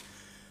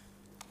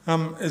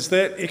Is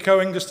that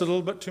echoing just a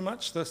little bit too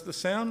much, the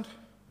sound?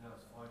 No,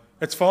 it's fine.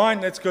 It's fine,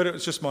 that's good, it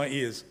was just my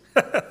ears.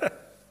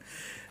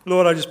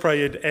 Lord, I just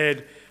pray you'd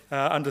add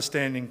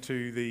understanding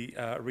to the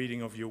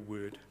reading of your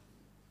word.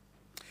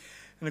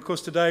 And of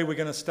course today we're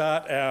going to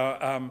start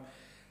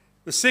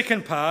the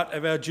second part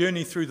of our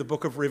journey through the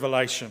book of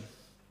Revelation.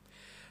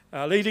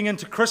 Leading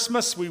into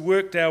Christmas, we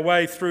worked our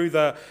way through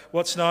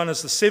what's known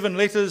as the 7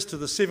 letters to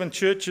the 7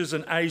 churches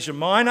in Asia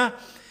Minor.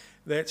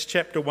 That's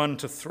chapter 1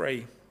 to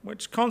 3,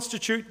 which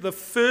constitute the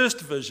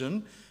first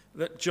vision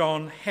that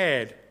John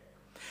had.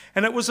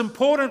 And it was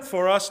important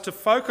for us to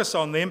focus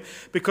on them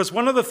because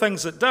one of the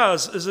things it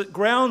does is it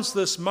grounds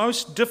this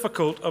most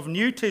difficult of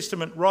New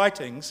Testament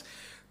writings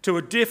to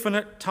a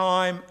definite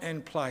time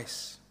and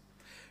place.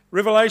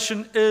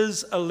 Revelation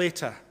is a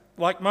letter,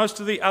 like most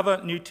of the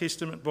other New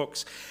Testament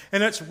books,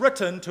 and it's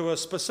written to a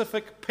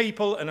specific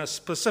people in a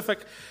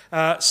specific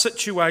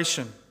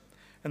situation.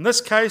 In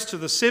this case, to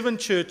the 7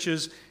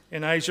 churches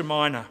in Asia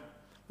Minor,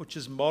 which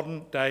is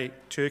modern-day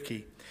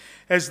Turkey,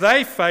 as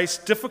they face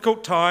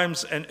difficult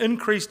times and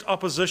increased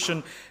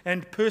opposition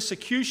and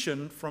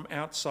persecution from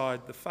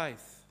outside the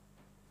faith.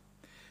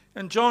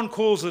 And John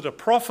calls it a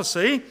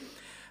prophecy,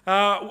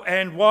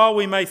 and while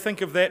we may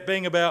think of that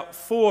being about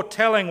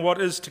foretelling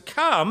what is to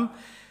come,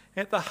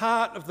 at the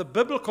heart of the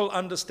biblical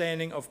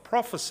understanding of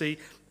prophecy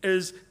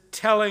is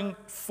telling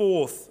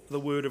forth the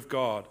word of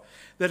God,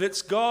 that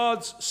it's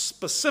God's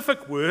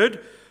specific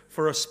word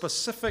for a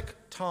specific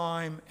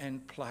time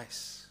and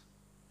place.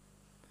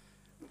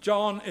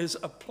 John is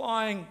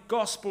applying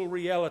gospel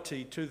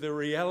reality to the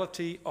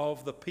reality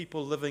of the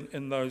people living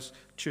in those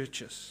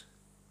churches.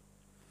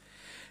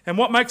 And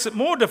what makes it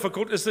more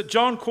difficult is that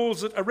John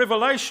calls it a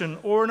revelation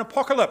or an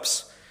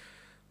apocalypse,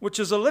 which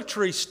is a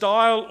literary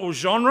style or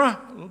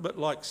genre, a little bit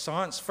like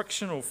science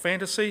fiction or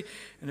fantasy.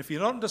 And if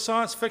you're not into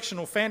science fiction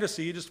or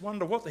fantasy, you just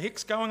wonder what the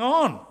heck's going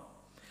on.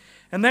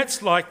 And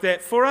that's like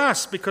that for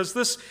us because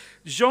this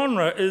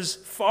genre is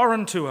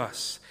foreign to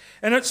us.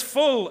 And it's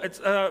full,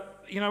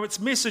 its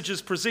message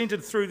is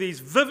presented through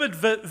these vivid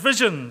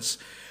visions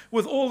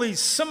with all these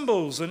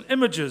symbols and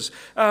images,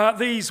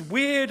 these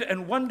weird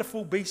and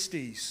wonderful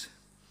beasties,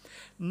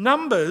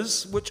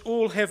 numbers which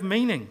all have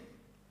meaning.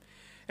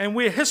 And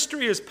where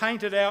history is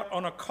painted out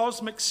on a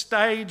cosmic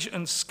stage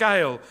and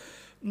scale,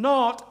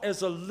 not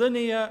as a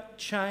linear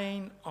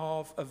chain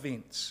of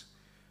events,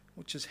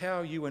 which is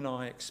how you and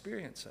I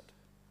experience it.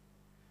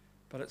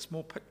 But it's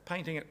more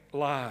painting it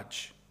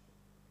large.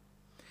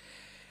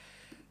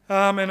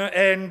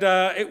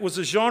 It was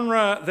a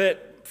genre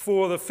that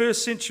for the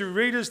first century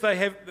readers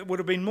it would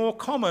have been more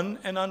common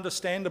and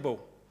understandable.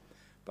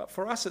 But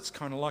for us it's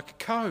kind of like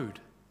a code.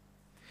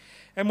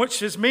 And which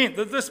has meant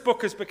that this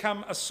book has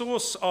become a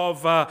source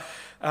of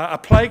a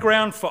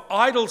playground for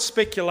idle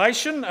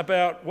speculation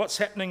about what's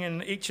happening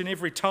in each and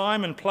every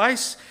time and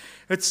place.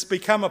 It's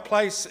become a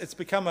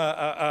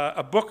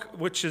book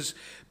which has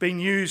been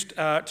used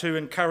to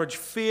encourage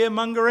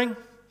fear-mongering.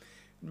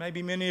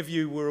 Maybe many of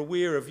you were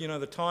aware of,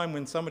 the time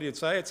when somebody would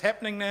say, it's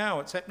happening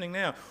now,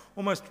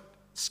 almost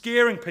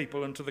scaring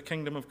people into the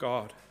kingdom of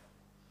God.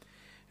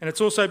 And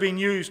it's also been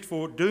used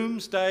for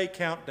doomsday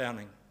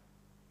countdowning.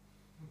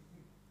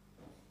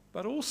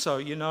 But also,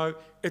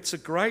 it's a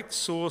great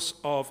source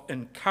of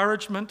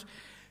encouragement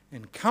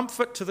and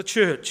comfort to the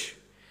church,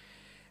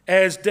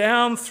 as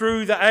down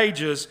through the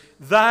ages,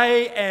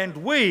 they and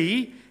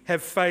we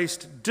have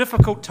faced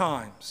difficult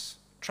times,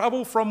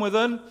 trouble from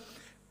within,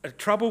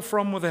 trouble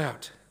from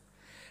without,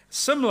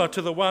 similar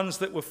to the ones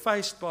that were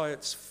faced by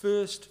its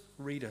first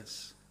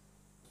readers.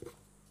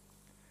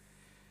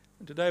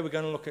 And today we're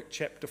going to look at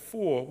chapter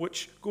 4,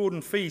 which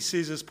Gordon Fee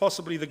says is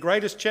possibly the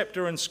greatest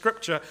chapter in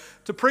Scripture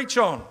to preach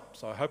on.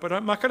 So I hope I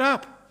don't muck it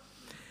up,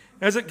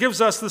 as it gives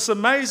us this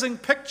amazing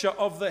picture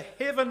of the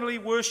heavenly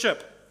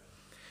worship.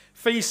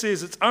 Fee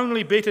says it's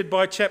only bettered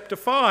by chapter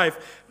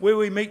 5, where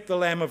we meet the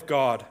Lamb of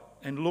God.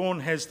 And Lorne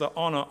has the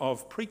honour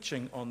of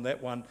preaching on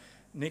that one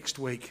next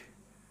week.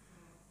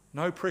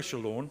 No pressure,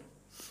 Lorne.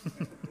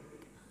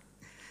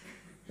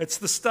 It's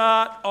the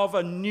start of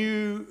a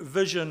new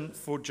vision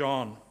for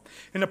John.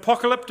 In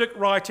apocalyptic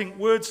writing,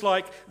 words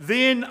like,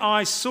 then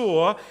I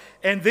saw,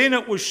 and then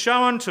it was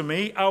shown to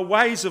me, are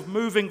ways of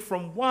moving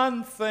from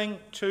one thing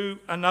to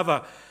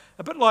another.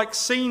 A bit like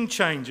scene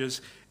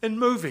changes in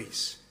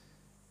movies.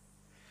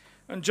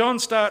 And John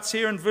starts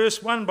here in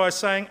verse 1 by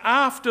saying,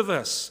 after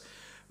this,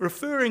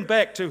 referring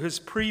back to his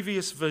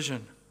previous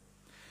vision.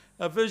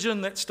 A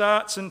vision that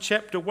starts in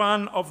chapter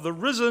 1 of the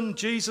risen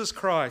Jesus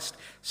Christ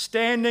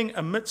standing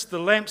amidst the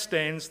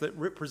lampstands that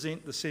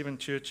represent the 7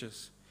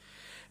 churches.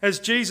 As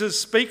Jesus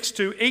speaks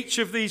to each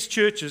of these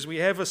churches, we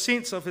have a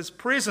sense of his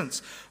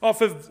presence,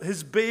 of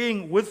his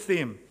being with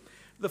them.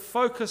 The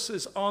focus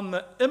is on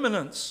the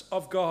immanence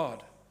of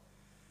God.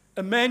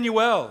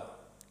 Emmanuel,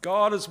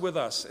 God is with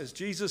us. As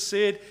Jesus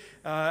said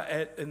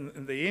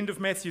in the end of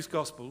Matthew's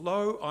Gospel,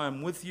 lo, I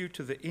am with you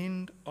to the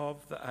end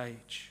of the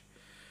age.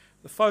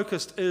 The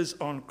focus is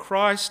on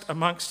Christ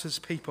amongst his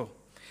people.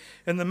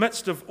 In the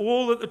midst of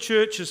all that the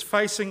church is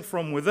facing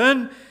from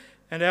within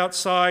And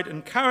outside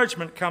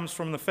encouragement comes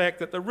from the fact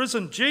that the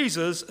risen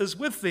Jesus is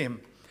with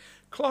them,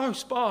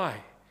 close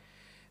by,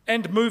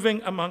 and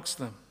moving amongst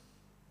them.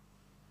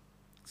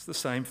 It's the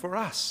same for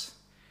us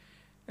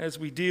as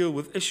we deal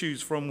with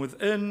issues from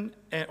within.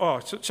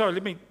 I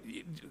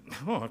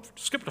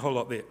skipped a whole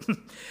lot there.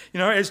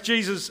 As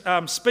Jesus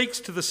speaks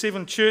to the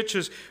 7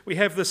 churches, we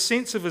have the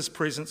sense of his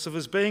presence, of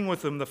his being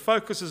with them. The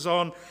focus is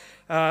on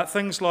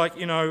things like,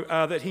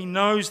 that he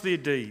knows their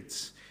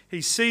deeds. He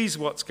sees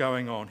what's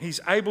going on. He's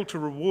able to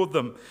reward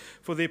them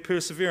for their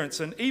perseverance.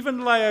 And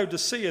even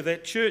Laodicea,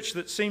 that church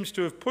that seems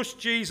to have pushed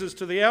Jesus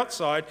to the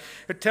outside,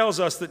 it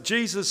tells us that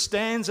Jesus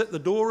stands at the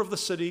door of the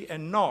city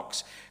and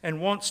knocks and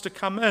wants to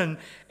come in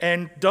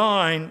and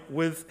dine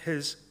with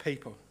his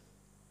people.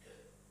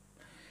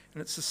 And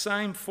it's the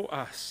same for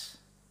us.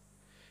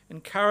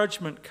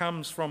 Encouragement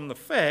comes from the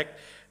fact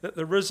that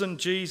the risen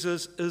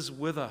Jesus is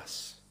with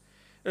us,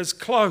 is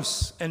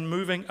close and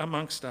moving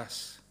amongst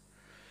us,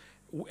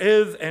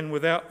 with and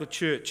without the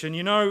church. And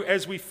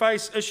as we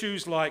face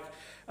issues like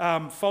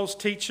false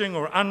teaching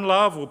or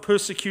unlove or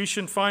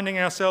persecution, finding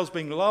ourselves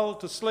being lulled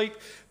to sleep,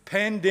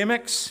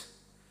 pandemics,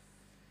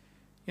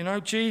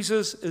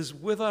 Jesus is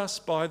with us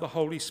by the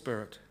Holy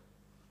Spirit.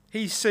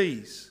 He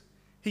sees,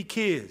 he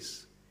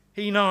cares,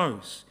 he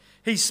knows,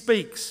 he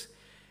speaks,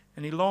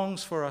 and he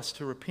longs for us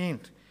to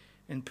repent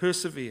and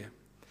persevere,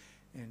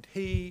 and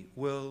he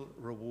will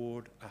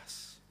reward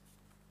us.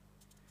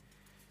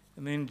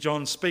 And then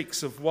John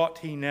speaks of what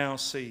he now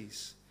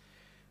sees.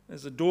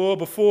 There's a door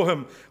before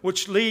him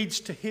which leads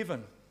to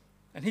heaven.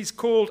 And he's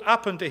called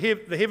up into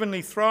the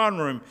heavenly throne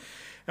room.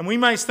 And we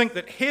may think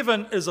that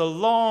heaven is a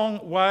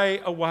long way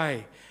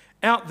away,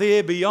 out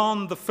there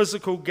beyond the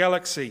physical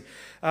galaxy.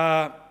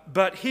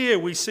 But here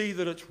we see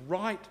that it's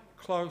right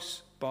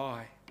close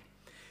by.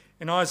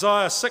 In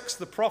Isaiah 6,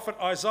 the prophet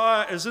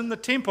Isaiah is in the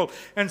temple,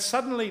 and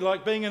suddenly,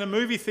 like being in a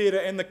movie theatre,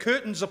 and the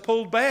curtains are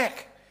pulled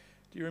back.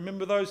 Do you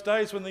remember those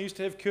days when they used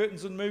to have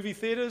curtains in movie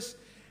theatres?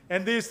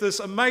 And there's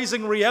this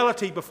amazing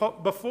reality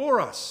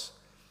before us.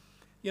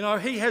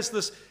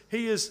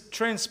 He is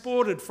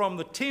transported from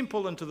the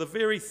temple into the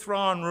very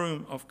throne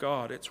room of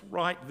God. It's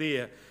right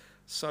there,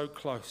 so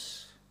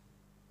close.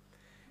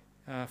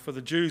 For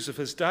the Jews of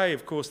his day,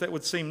 of course, that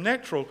would seem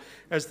natural,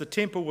 as the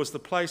temple was the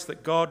place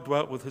that God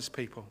dwelt with his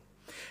people.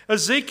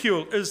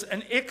 Ezekiel is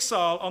an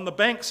exile on the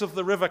banks of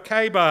the river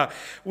Kebar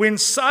when he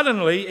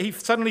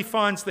suddenly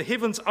finds the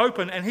heavens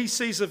open and he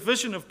sees a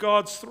vision of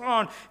God's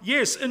throne,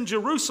 yes, in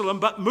Jerusalem,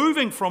 but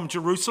moving from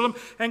Jerusalem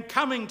and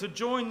coming to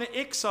join the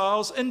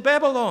exiles in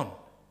Babylon.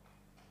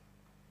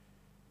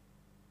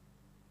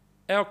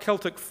 Our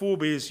Celtic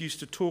forebears used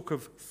to talk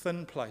of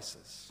thin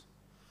places.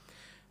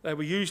 They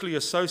were usually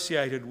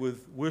associated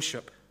with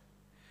worship,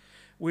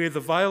 where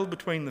the veil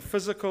between the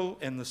physical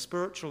and the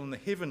spiritual and the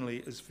heavenly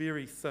is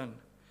very thin.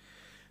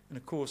 And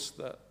of course,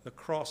 the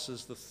cross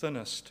is the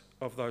thinnest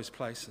of those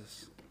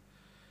places.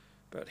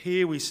 But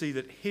here we see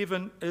that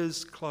heaven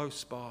is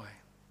close by.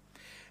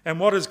 And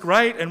what is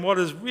great and what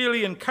is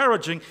really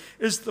encouraging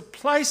is the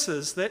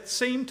places that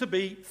seem to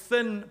be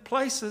thin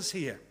places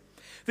here.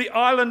 The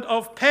island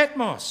of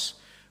Patmos,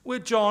 where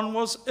John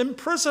was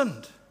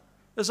imprisoned,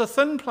 is a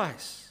thin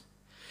place.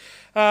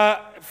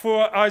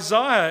 For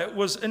Isaiah, it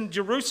was in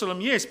Jerusalem,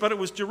 yes, but it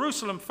was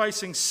Jerusalem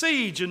facing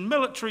siege and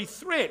military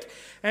threat,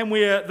 and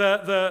where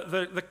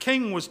the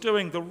king was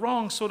doing the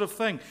wrong sort of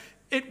thing.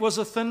 It was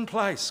a thin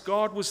place.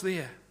 God was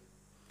there.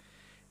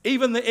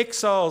 Even the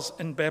exiles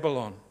in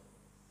Babylon,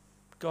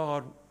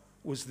 God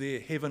was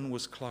there. Heaven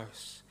was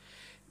close.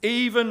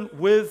 Even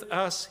with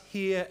us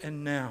here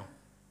and now,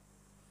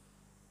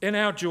 in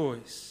our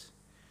joys,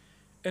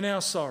 in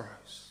our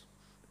sorrows,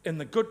 in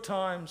the good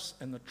times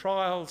and the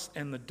trials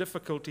and the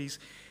difficulties,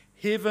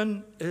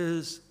 heaven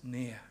is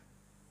near.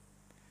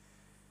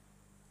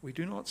 We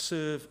do not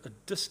serve a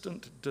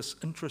distant,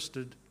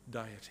 disinterested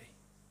deity.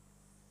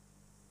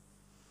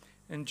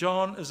 And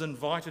John is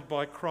invited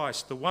by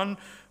Christ, the one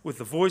with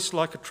the voice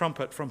like a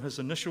trumpet from his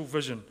initial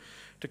vision,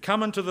 to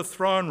come into the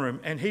throne room,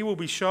 and he will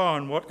be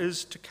shown what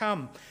is to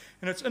come.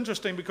 And it's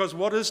interesting because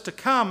what is to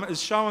come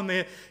is shown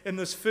there in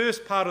this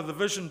first part of the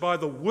vision by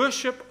the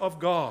worship of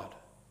God.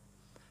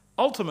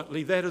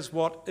 Ultimately, that is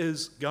what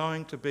is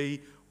going to be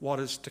what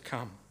is to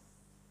come.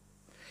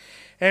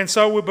 And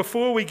so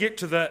before we get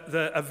to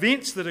the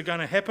events that are going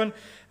to happen,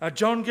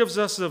 John gives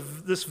us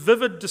this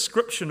vivid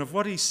description of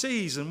what he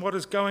sees and what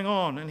is going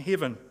on in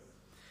heaven.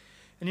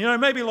 And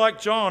maybe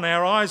like John,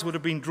 our eyes would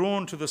have been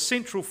drawn to the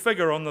central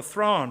figure on the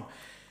throne.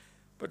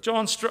 But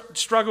John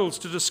struggles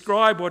to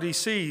describe what he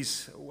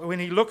sees when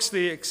he looks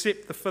there,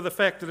 except for the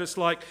fact that it's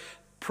like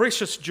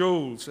precious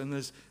jewels, and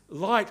there's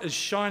light is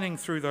shining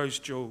through those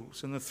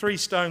jewels. And the 3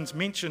 stones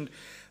mentioned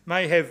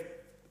may have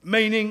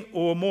meaning,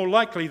 or more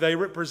likely they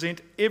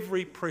represent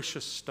every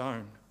precious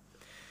stone.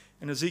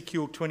 In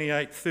Ezekiel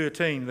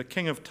 28:13, the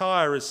king of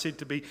Tyre is said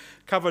to be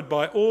covered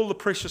by all the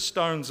precious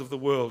stones of the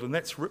world, and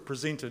that's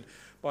represented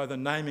by the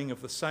naming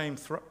of the same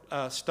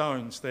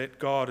stones that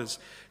God is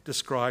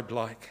described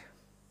like.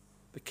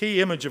 The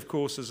key image, of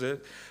course, is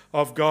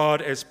of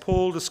God as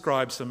Paul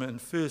describes him in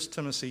 1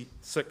 Timothy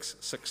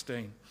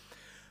 6:16.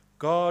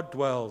 God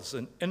dwells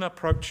in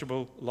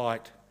inapproachable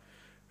light,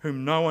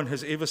 whom no one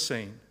has ever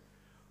seen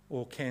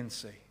or can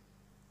see.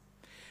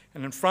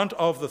 And in front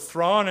of the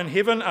throne in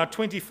heaven are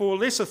 24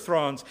 lesser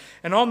thrones,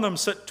 and on them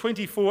sit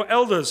 24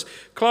 elders,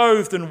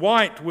 clothed in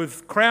white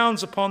with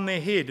crowns upon their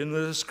head. And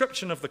the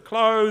description of the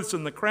clothes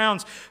and the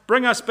crowns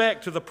bring us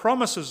back to the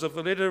promises of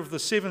the letter of the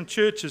seven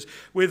churches,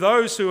 where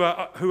those who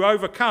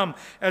overcome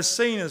are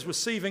seen as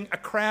receiving a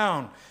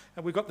crown.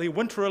 And we've got the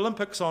Winter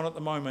Olympics on at the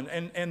moment,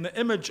 and the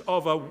image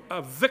of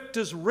a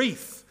victor's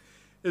wreath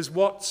is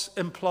what's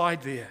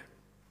implied there,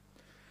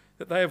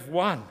 that they have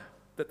won,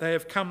 that they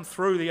have come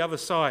through the other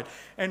side,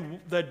 and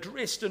they're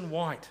dressed in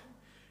white.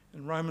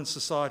 In Roman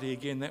society,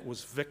 again, that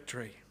was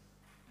victory.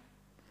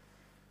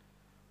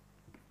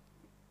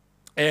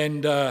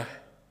 And the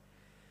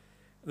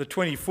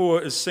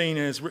 24 is seen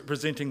as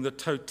representing the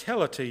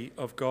totality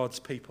of God's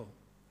people.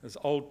 His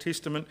Old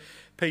Testament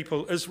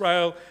people,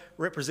 Israel,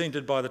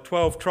 represented by the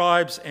 12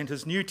 tribes, and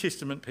his New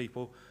Testament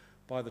people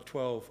by the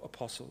 12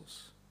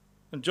 apostles.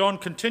 And John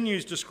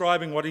continues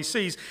describing what he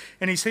sees,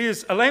 and he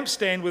sees a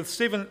lampstand with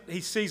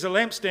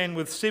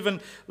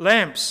seven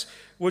lamps,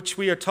 which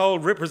we are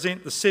told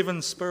represent the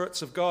seven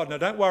spirits of God. Now,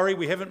 don't worry,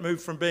 we haven't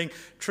moved from being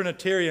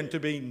Trinitarian to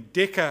being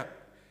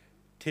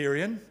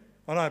Decatarian.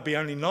 I know it'd be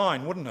only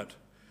 9, wouldn't it?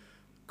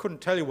 Couldn't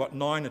tell you what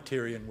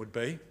Ninetarian would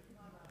be.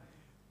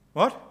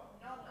 What?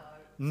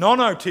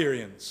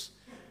 Nonotarians.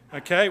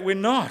 Okay, we're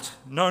not.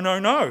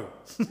 No.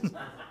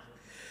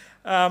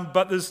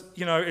 But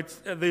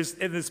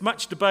there's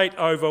much debate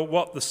over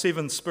what the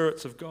seven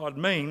spirits of God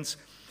means.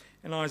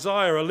 In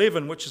Isaiah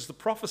 11, which is the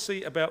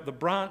prophecy about the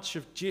branch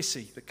of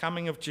Jesse, the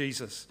coming of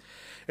Jesus,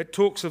 it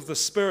talks of the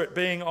Spirit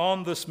being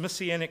on this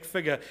messianic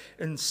figure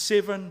in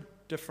 7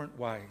 different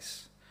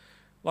ways.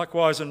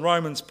 Likewise, in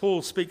Romans,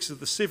 Paul speaks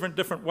of the 7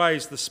 different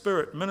ways the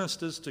Spirit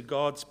ministers to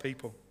God's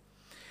people.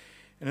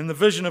 And in the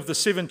vision of the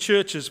 7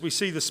 churches, we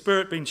see the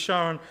Spirit being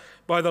shown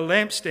by the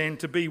lampstand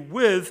to be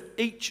with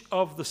each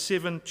of the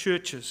 7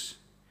 churches.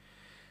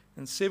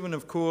 And 7,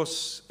 of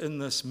course, in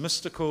this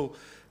mystical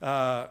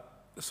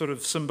sort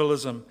of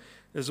symbolism,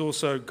 is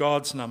also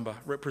God's number,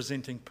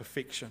 representing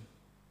perfection.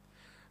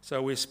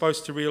 So we're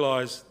supposed to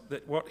realise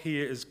that what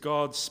here is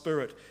God's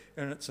Spirit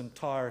in its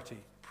entirety,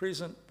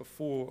 present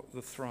before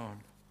the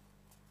throne.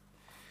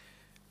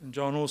 And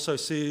John also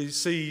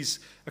sees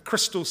a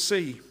crystal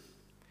sea.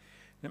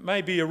 It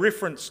may be a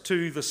reference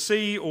to the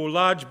sea or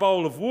large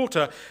bowl of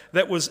water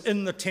that was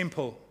in the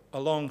temple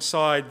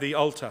alongside the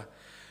altar,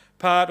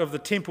 part of the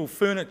temple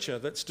furniture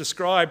that's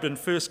described in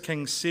 1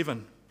 Kings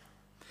 7.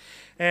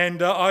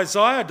 And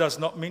Isaiah does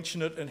not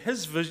mention it in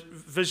his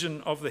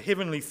vision of the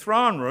heavenly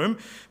throne room,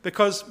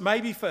 because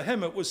maybe for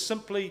him it was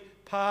simply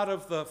part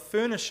of the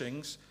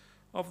furnishings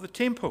of the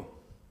temple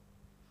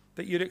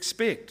that you'd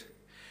expect.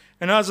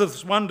 And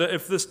others wonder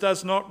if this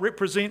does not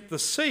represent the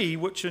sea,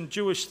 which in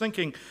Jewish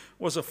thinking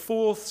was a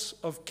force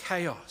of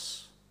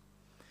chaos.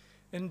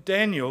 In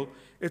Daniel,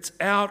 it's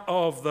out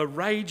of the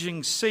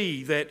raging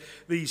sea that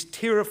these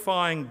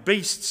terrifying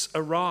beasts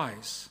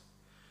arise.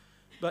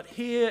 But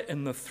here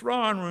in the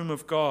throne room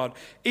of God,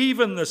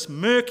 even this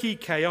murky,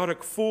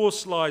 chaotic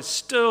force lies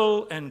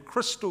still and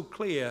crystal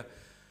clear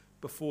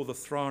before the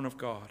throne of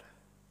God.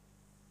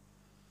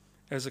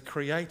 As a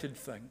created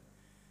thing,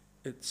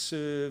 it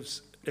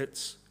serves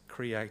its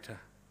Creator.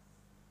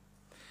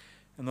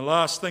 And the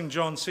last thing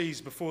John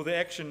sees before the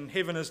action in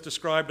heaven is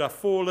described are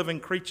 4 living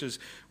creatures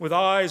with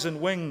eyes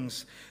and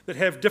wings that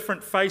have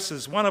different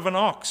faces, one of an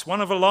ox, one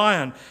of a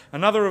lion,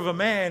 another of a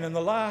man, and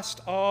the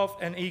last of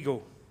an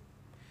eagle.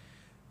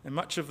 And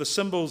much of the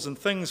symbols and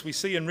things we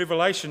see in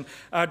Revelation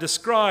are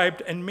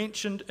described and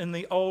mentioned in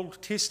the Old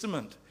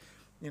Testament.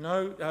 You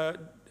know,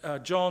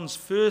 John's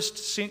first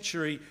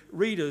century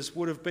readers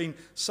would have been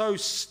so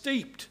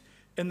steeped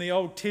in the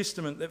Old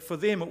Testament that for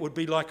them it would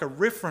be like a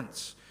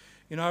reference,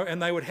 you know,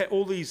 and they would have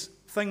all these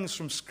things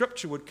from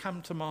Scripture would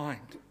come to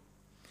mind.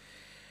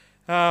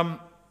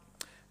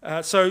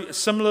 So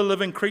similar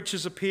living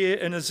creatures appear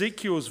in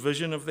Ezekiel's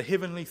vision of the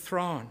heavenly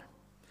throne.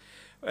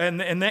 And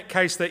in that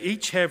case, they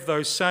each have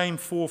those same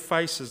 4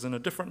 faces and a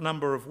different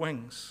number of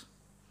wings.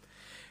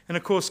 And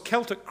of course,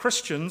 Celtic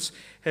Christians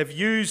have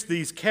used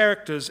these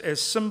characters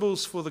as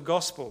symbols for the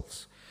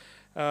Gospels,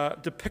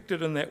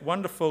 depicted in that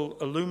wonderful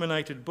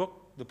illuminated book,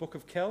 the Book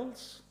of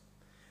Kells.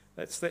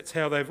 That's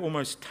how they've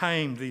almost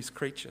tamed these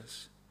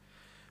creatures.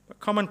 But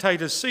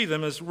commentators see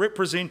them as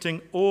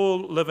representing all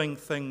living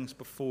things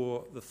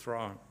before the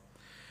throne.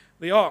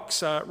 The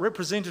ox are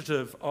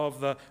representative of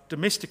the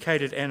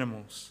domesticated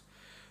animals.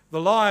 The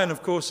lion,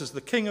 of course, is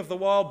the king of the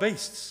wild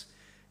beasts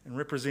and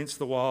represents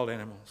the wild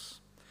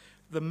animals.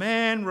 The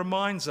man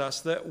reminds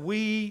us that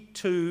we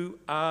too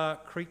are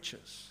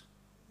creatures.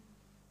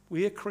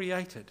 We are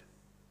created.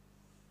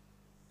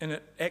 And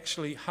it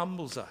actually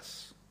humbles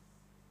us.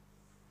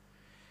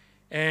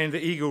 And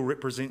the eagle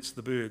represents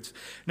the birds.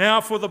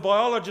 Now, for the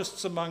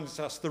biologists amongst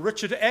us, the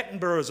Richard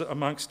Attenboroughs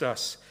amongst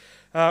us,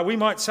 we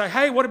might say,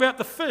 hey, what about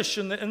the fish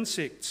and the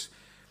insects?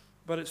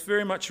 but it's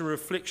very much a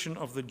reflection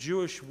of the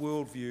Jewish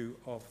worldview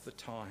of the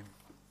time.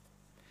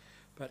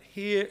 But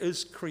here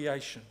is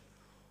creation,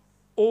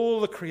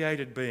 all the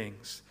created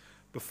beings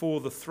before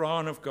the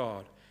throne of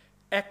God,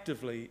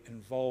 actively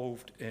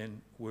involved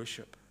in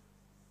worship.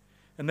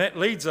 And that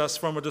leads us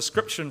from a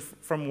description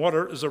from what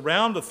is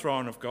around the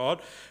throne of God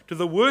to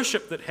the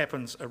worship that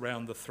happens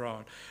around the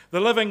throne. The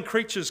living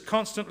creatures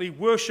constantly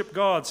worship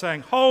God,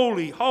 saying,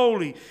 "Holy,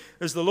 holy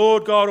is the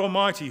Lord God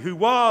Almighty, who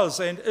was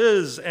and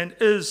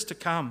is to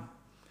come."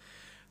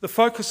 The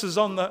focus is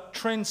on the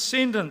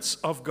transcendence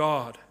of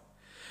God.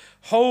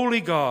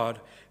 Holy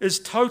God is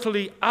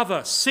totally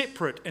other,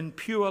 separate and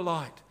pure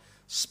light.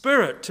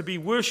 Spirit to be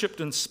worshipped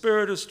in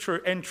spirit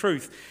and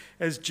truth,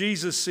 as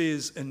Jesus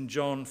says in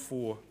John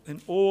 4,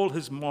 in all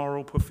his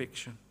moral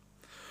perfection.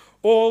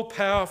 All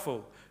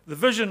powerful. The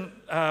vision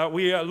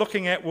we are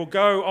looking at will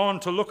go on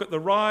to look at the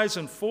rise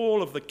and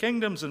fall of the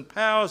kingdoms and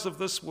powers of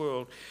this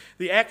world,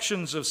 the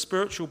actions of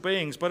spiritual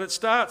beings, but it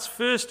starts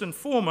first and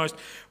foremost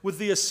with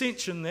the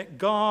ascension that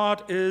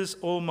God is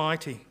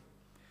almighty.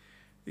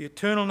 The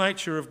eternal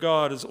nature of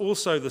God is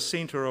also the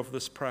centre of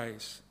this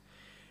praise.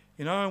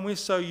 You know, and we're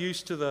so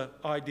used to the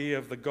idea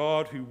of the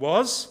God who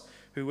was,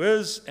 who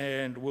is,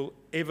 and will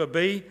ever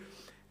be,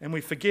 and we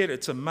forget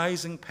its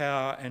amazing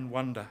power and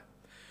wonder.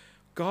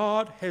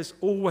 God has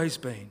always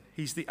been.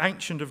 He's the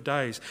Ancient of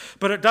Days.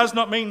 But it does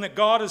not mean that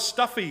God is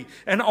stuffy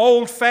and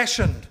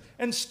old-fashioned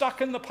and stuck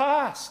in the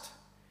past.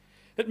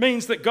 It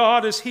means that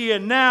God is here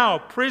now,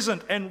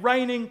 present, and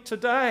reigning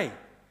today.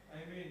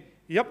 Amen.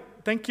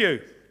 Yep, thank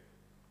you.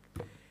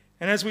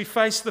 And as we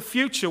face the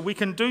future, we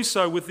can do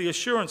so with the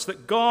assurance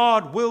that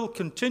God will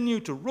continue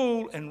to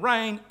rule and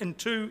reign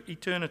into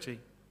eternity.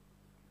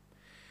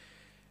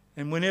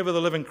 And whenever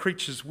the living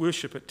creatures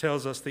worship, it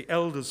tells us the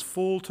elders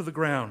fall to the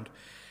ground,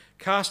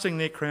 casting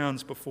their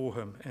crowns before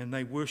him, and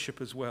they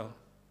worship as well.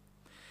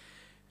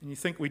 And you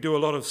think we do a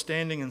lot of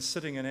standing and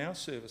sitting in our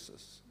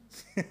services.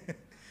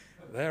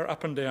 They're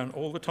up and down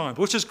all the time,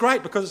 which is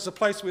great because it's a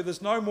place where there's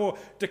no more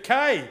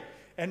decay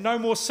and no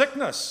more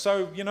sickness.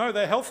 So, you know,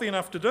 they're healthy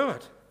enough to do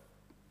it.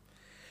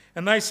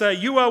 And they say,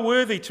 "You are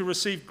worthy to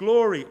receive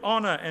glory,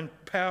 honour and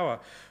power,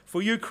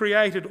 for you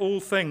created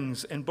all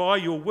things, and by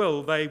your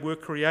will they were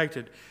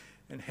created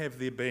and have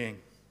their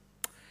being."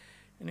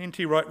 And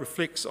N.T. Wright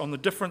reflects on the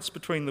difference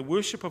between the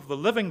worship of the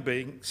living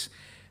beings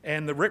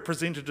and the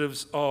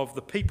representatives of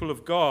the people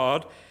of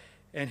God,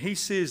 and he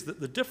says that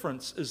the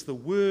difference is the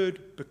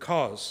word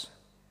 "because."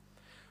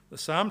 The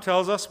psalm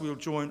tells us we'll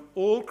join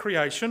all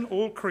creation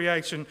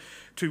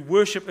to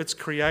worship its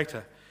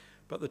creator.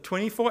 But the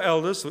 24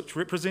 elders, which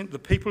represent the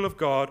people of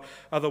God,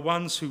 are the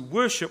ones who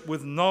worship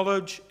with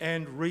knowledge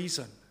and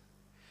reason.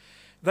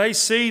 They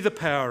see the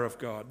power of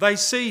God. They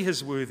see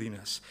his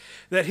worthiness,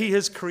 that he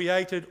has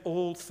created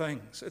all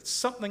things. It's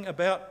something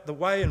about the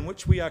way in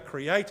which we are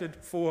created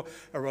for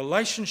a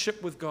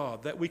relationship with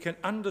God, that we can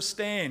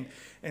understand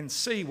and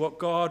see what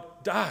God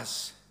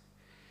does.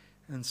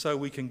 And so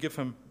we can give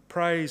him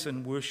praise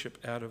and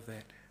worship out of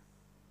that.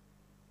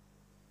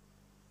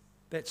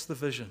 That's the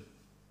vision.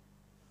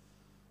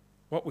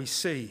 What we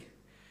see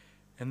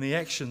and the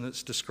action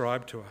that's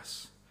described to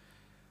us.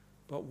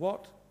 But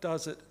what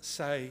does it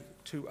say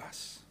to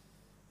us?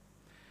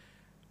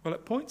 Well,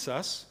 it points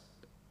us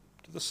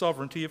to the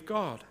sovereignty of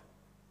God.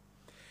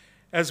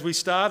 As we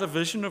start a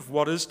vision of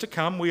what is to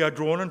come, we are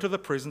drawn into the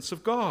presence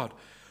of God.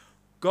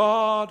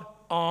 God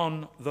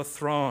on the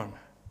throne.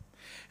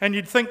 And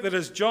you'd think that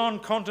as John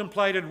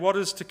contemplated what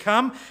is to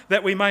come,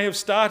 that we may have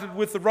started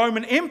with the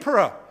Roman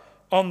emperor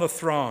on the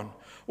throne.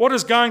 What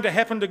is going to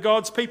happen to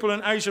God's people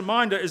in Asia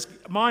Minor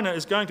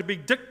is going to be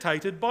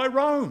dictated by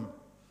Rome.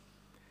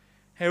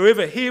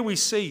 However, here we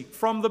see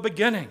from the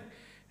beginning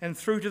and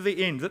through to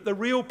the end that the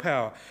real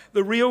power,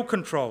 the real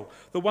control,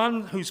 the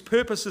one whose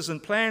purposes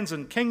and plans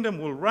and kingdom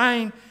will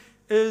reign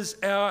is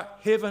our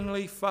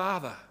Heavenly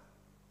Father.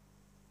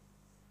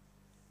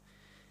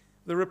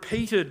 The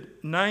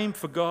repeated name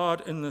for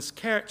God in this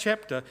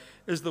chapter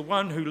is the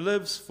one who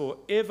lives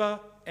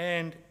forever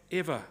and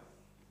ever.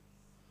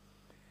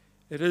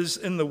 It is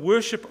in the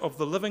worship of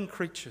the living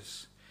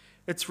creatures.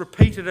 It's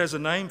repeated as a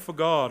name for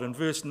God in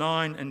verse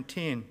 9 and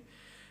 10.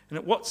 And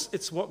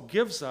it's what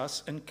gives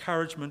us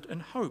encouragement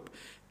and hope.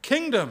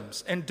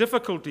 Kingdoms and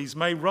difficulties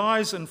may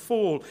rise and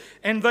fall,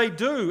 and they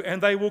do,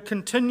 and they will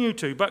continue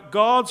to. But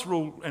God's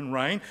rule and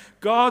reign,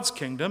 God's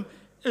kingdom,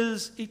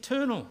 is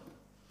eternal.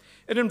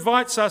 It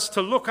invites us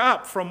to look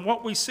up from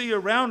what we see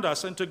around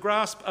us and to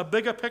grasp a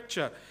bigger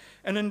picture,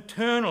 an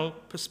internal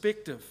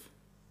perspective.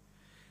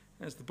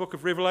 As the book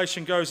of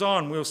Revelation goes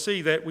on, we'll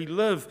see that we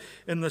live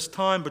in this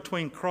time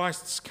between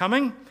Christ's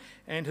coming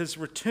and his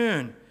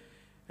return,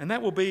 and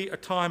that will be a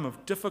time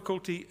of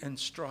difficulty and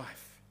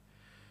strife.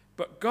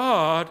 But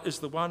God is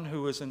the one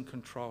who is in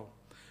control.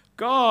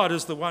 God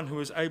is the one who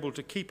is able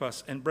to keep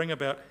us and bring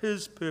about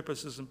his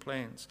purposes and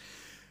plans.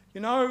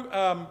 You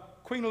know,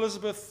 Queen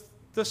Elizabeth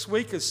this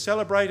week is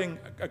celebrating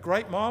a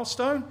great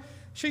milestone.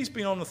 She's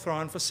been on the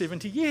throne for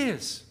 70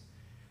 years.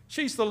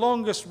 She's the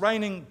longest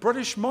reigning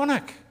British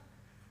monarch.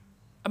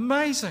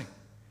 Amazing.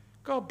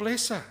 God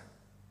bless her.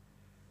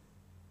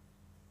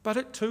 but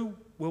it too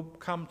will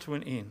come to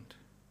an end.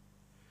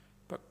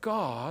 But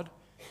God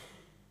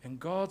and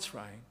God's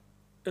reign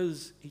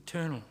is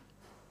eternal.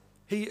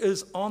 He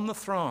is on the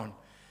throne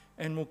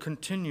and will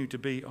continue to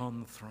be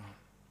on the throne.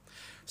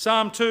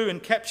 Psalm 2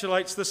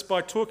 encapsulates this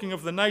by talking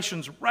of the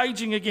nations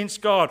raging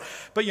against God.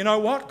 But you know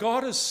what?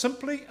 God is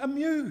simply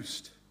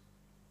amused.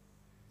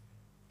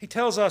 He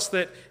tells us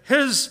that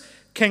his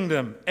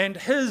kingdom and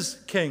his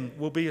king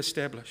will be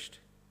established.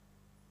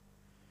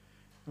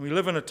 And we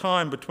live in a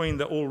time between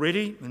the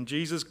already and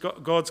Jesus,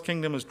 God's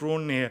kingdom is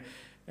drawn near,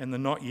 and the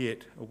not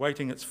yet,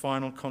 awaiting its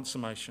final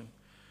consummation.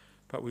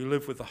 But we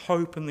live with the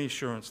hope and the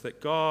assurance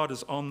that God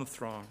is on the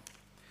throne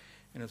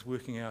and is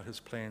working out his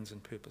plans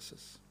and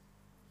purposes.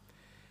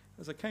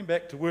 As I came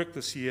back to work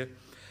this year,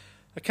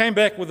 I came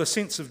back with a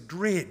sense of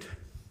dread.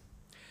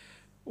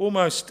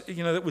 Almost,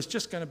 it was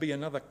just going to be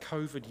another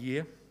COVID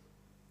year.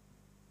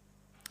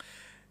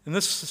 And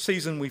this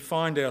season we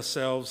find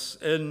ourselves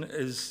in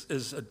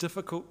is a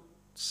difficult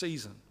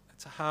season.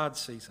 It's a hard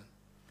season.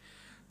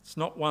 It's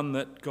not one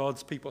that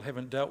God's people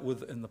haven't dealt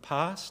with in the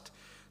past.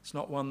 It's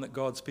not one that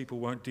God's people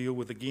won't deal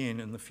with again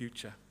in the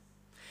future.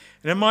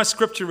 And in my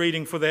scripture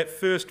reading for that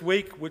first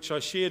week, which I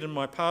shared in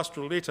my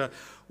pastoral letter,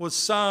 was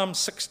Psalm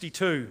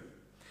 62.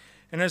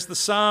 And as the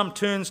psalm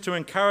turns to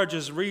encourage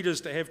his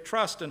readers to have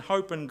trust and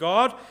hope in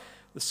God,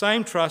 the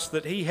same trust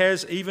that he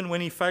has even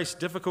when he faced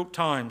difficult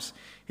times,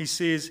 he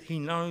says he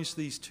knows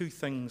these two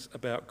things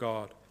about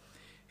God.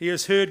 He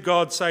has heard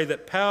God say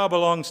that power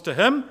belongs to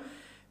him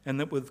and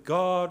that with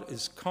God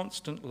is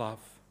constant love.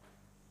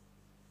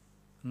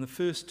 And the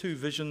first two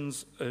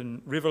visions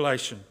in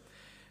Revelation,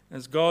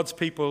 as God's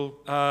people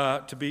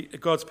are to be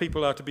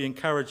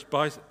encouraged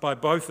by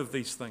both of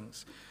these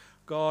things.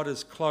 God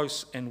is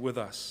close and with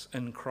us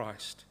in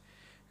Christ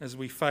as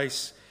we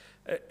face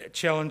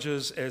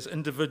challenges as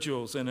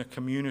individuals in a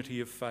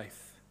community of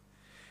faith.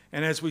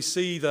 And as we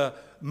see the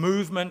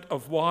movement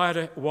of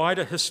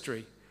wider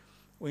history,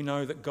 we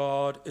know that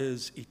God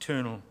is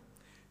eternal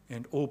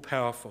and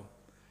all-powerful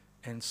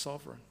and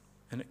sovereign,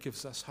 and it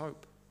gives us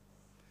hope,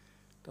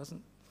 doesn't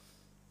it?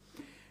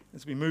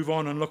 As we move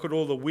on and look at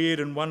all the weird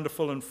and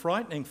wonderful and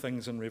frightening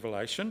things in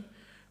Revelation,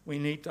 we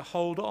need to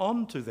hold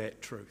on to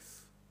that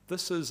truth.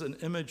 This is an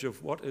image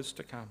of what is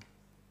to come.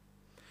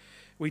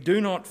 We do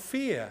not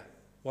fear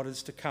what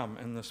is to come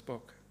in this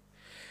book.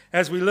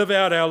 As we live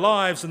out our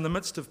lives in the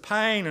midst of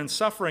pain and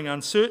suffering,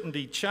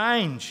 uncertainty,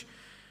 change,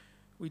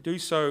 we do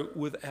so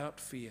without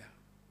fear,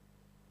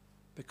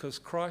 because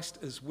Christ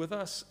is with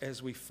us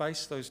as we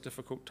face those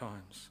difficult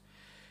times,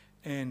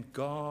 and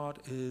God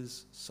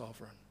is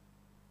sovereign.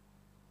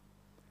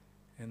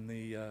 In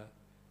the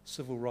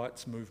civil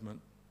rights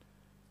movement,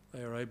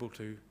 they are able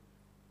to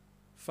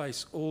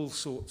face all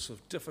sorts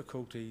of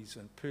difficulties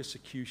and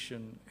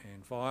persecution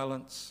and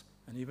violence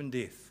and even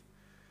death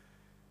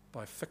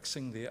by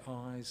fixing their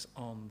eyes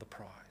on the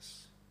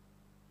prize.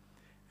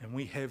 And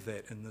we have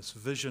that in this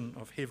vision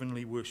of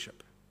heavenly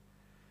worship,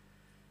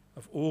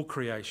 of all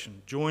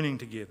creation joining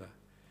together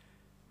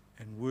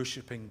and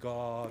worshipping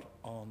God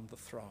on the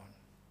throne.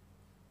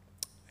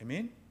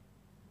 Amen?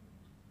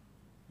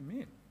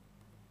 Amen.